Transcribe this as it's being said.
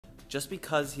Just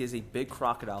because he is a big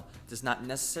crocodile does not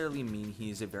necessarily mean he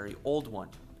is a very old one.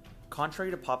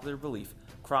 Contrary to popular belief,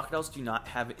 crocodiles do not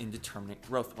have indeterminate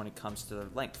growth when it comes to their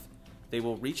length. They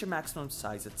will reach a maximum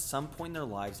size at some point in their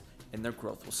lives and their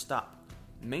growth will stop.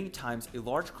 Many times, a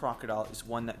large crocodile is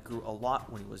one that grew a lot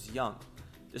when he was young.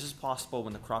 This is possible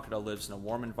when the crocodile lives in a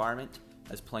warm environment,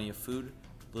 has plenty of food,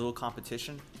 little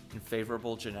competition, and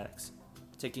favorable genetics.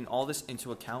 Taking all this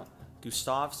into account,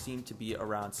 Gustave seemed to be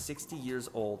around 60 years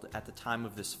old at the time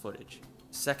of this footage.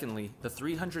 Secondly, the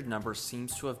 300 number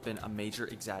seems to have been a major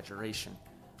exaggeration.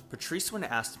 Patrice, when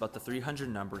asked about the 300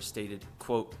 number, stated,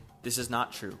 quote, "This is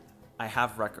not true. I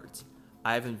have records.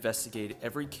 I have investigated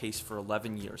every case for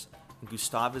 11 years, and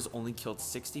Gustave has only killed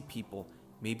 60 people,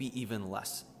 maybe even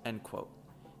less," end quote.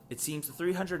 It seems the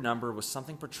 300 number was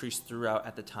something Patrice threw out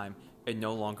at the time and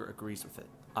no longer agrees with it.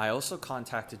 I also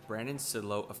contacted Brandon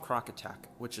Sidlow of Croc Attack,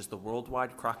 which is the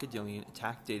worldwide crocodilian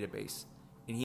attack database,